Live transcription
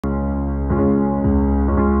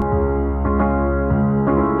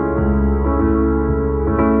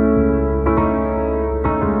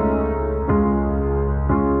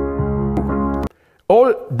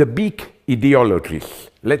the big ideologies,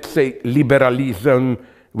 let's say liberalism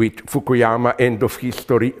with Fukuyama, end of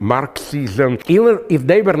history, Marxism, even if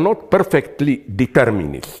they were not perfectly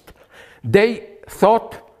determinist, they thought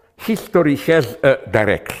history has a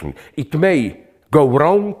direction. It may go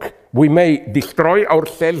wrong, we may destroy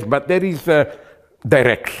ourselves, but there is a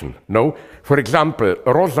direction. No? For example,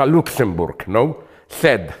 Rosa Luxemburg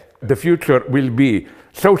said the future will be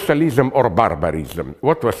socialism or barbarism.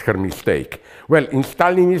 What was her mistake? Well, in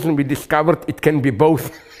Stalinism we discovered it can be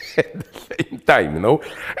both at the same time.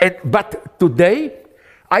 But today,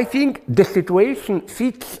 I think the situation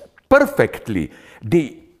fits perfectly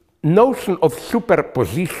the notion of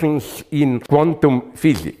superpositions in quantum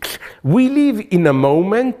physics. We live in a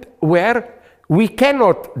moment where we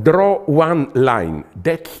cannot draw one line,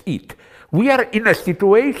 that's it. We are in a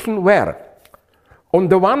situation where, on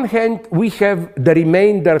the one hand, we have the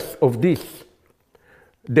remainders of this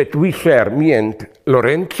that we share, me and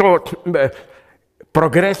Lorenzo,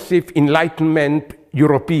 progressive Enlightenment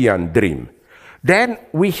European dream. Then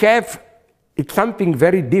we have, it's something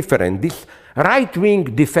very different, this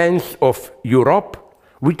right-wing defense of Europe,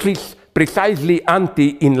 which is precisely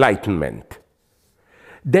anti-Enlightenment.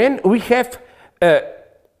 Then we have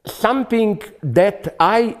something that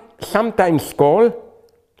I sometimes call,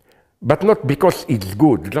 but not because it's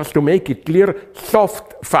good, just to make it clear,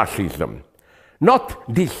 soft fascism. Not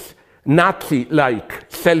this Nazi-like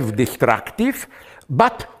self-destructive,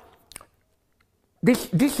 but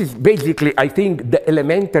this is basically, I think, the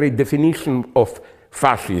elementary definition of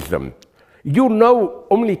fascism. You know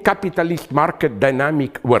only capitalist market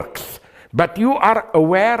dynamic works, but you are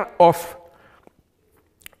aware of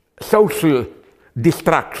social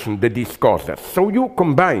destruction that this causes. So you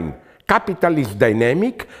combine capitalist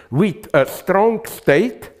dynamic with a strong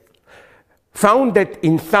state founded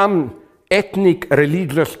in some ethnic,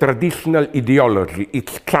 religious, traditional ideology.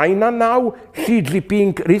 It's China now. Xi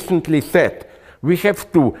Jinping recently said, we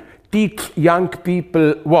have to teach young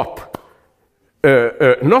people what?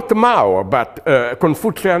 Not Mao, but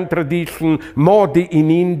Confucian tradition, Modi in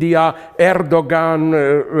India, Erdogan,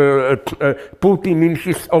 Putin in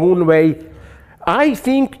his own way. I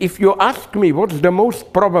think if you ask me what's the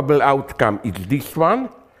most probable outcome, it's this one.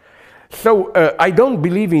 So I don't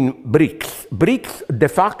believe in BRICS. BRICS de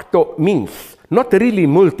facto means not really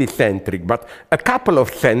multicentric, but a couple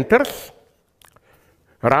of centers.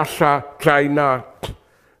 Russia, China,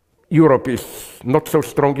 Europe is not so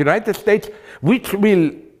strong, United States, which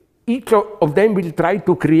will, each of them will try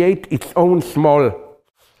to create its own small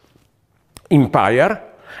empire.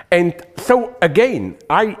 And so again,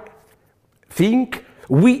 I think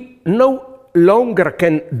we no longer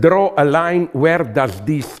can draw a line where does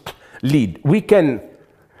this lead. We can,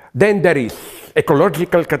 then there is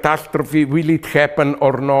ecological catastrophe, will it happen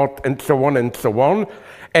or not, and so on and so on.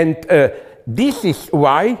 And this is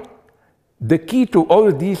why the key to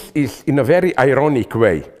all this is in a very ironic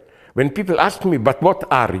way. When people ask me, but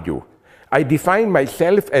what are you? I define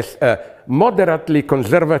myself as a moderately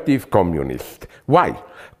conservative communist. Why?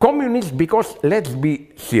 Communist because, let's be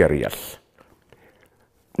serious,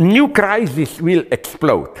 new crises will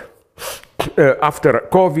explode. After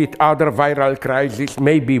COVID, other viral crises,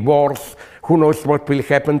 maybe wars, who knows what will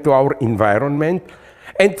happen to our environment.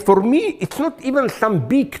 And for me, it's not even some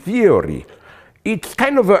big theory. It's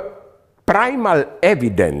kind of a primal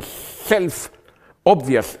evidence,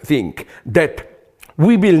 self-obvious thing, that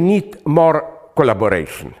we will need more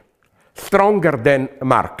collaboration, stronger than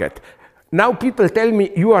market. Now people tell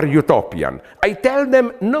me, you are utopian. I tell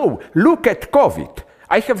them, no, look at COVID.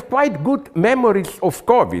 I have quite good memories of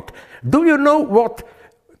COVID. Do you know what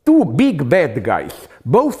two big bad guys,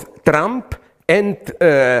 both Trump and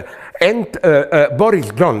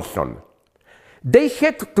Boris Johnson, they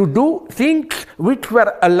had to do things which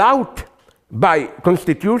were allowed by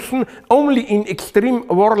constitution only in extreme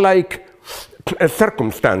warlike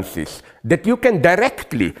circumstances, that you can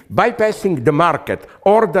directly, bypassing the market,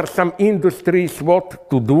 order some industries what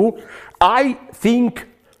to do. I think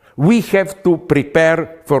we have to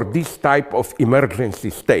prepare for this type of emergency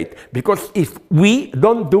state, because if we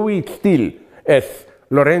don't do it still, as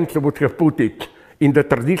Lorenzo would have put it, in the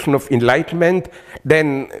tradition of enlightenment,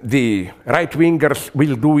 then the right-wingers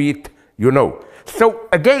will do it, you know. So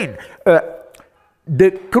again,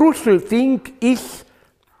 the crucial thing is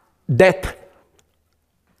that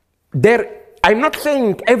I'm not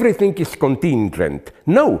saying everything is contingent.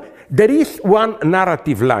 No, there is one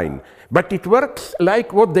narrative line, but it works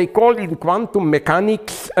like what they call in quantum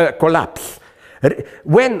mechanics collapse.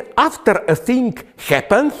 When after a thing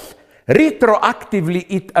happens, retroactively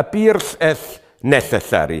it appears as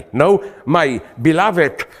necessary. No, my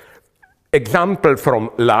beloved example from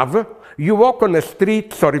love. You walk on a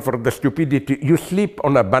street, sorry for the stupidity, you slip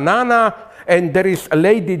on a banana, and there is a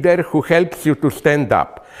lady there who helps you to stand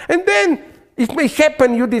up. And then it may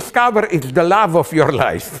happen you discover it's the love of your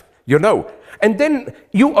life, you know. And then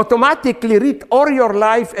you automatically read all your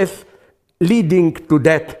life as leading to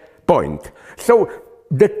that point. So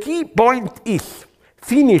the key point is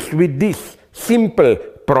finish with this simple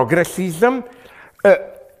progressism,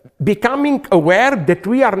 becoming aware that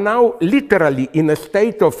we are now literally in a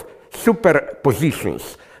state of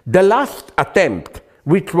superpositions. The last attempt,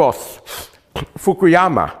 which was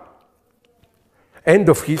Fukuyama, end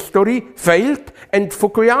of history, failed, and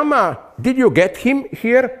Fukuyama, did you get him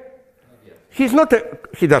here? He's not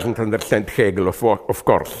he doesn't understand Hegel, of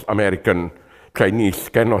course, American, Chinese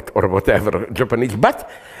cannot, or whatever, Japanese,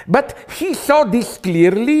 but he saw this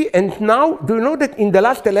clearly, and now, do you know that in the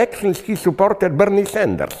last elections he supported Bernie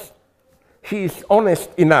Sanders? He is honest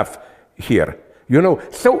enough here, you know.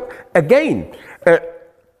 So again,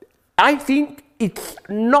 I think it's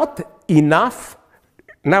not enough.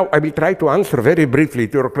 Now I will try to answer very briefly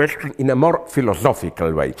to your question in a more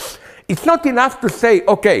philosophical way. It's not enough to say,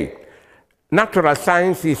 okay, natural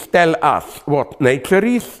sciences tell us what nature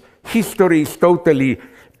is, history is totally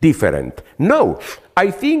different. No,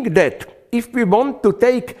 I think that if we want to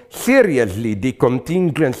take seriously the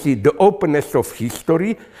contingency, the openness of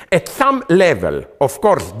history, at some level, of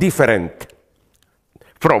course different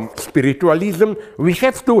from spiritualism, we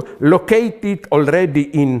have to locate it already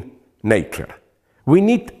in nature. We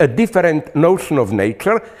need a different notion of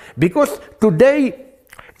nature, because today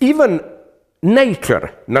even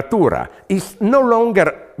nature, natura, is no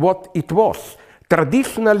longer what it was.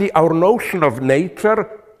 Traditionally, our notion of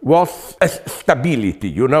nature was a stability,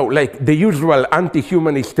 you know, like the usual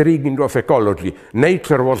anti-humanist reading of ecology.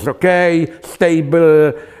 Nature was okay,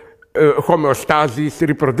 stable, homeostasis,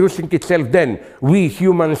 reproducing itself. Then we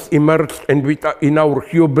humans emerged, and in our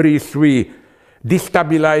hubris we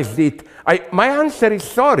destabilized it. My answer is,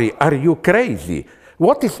 sorry, are you crazy?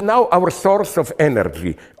 What is now our source of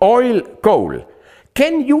energy? Oil, coal.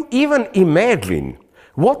 Can you even imagine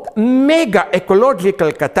what mega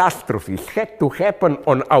ecological catastrophes had to happen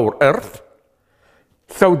on our Earth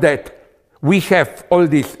so that we have all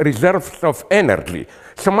these reserves of energy?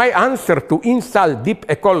 So my answer to insult deep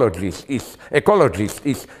ecologists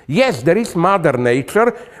is, yes, there is Mother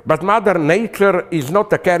Nature, but Mother Nature is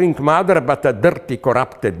not a caring mother, but a dirty,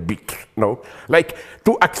 corrupted bitch. No? Like,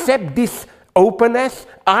 to accept this openness,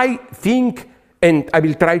 I think, and I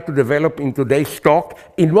will try to develop in today's talk,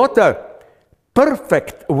 in what a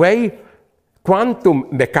perfect way quantum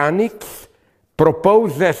mechanics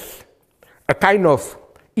proposes a kind of,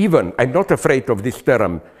 even, I'm not afraid of this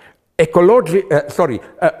term,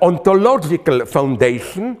 ontological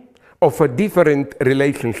foundation of a different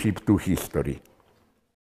relationship to history.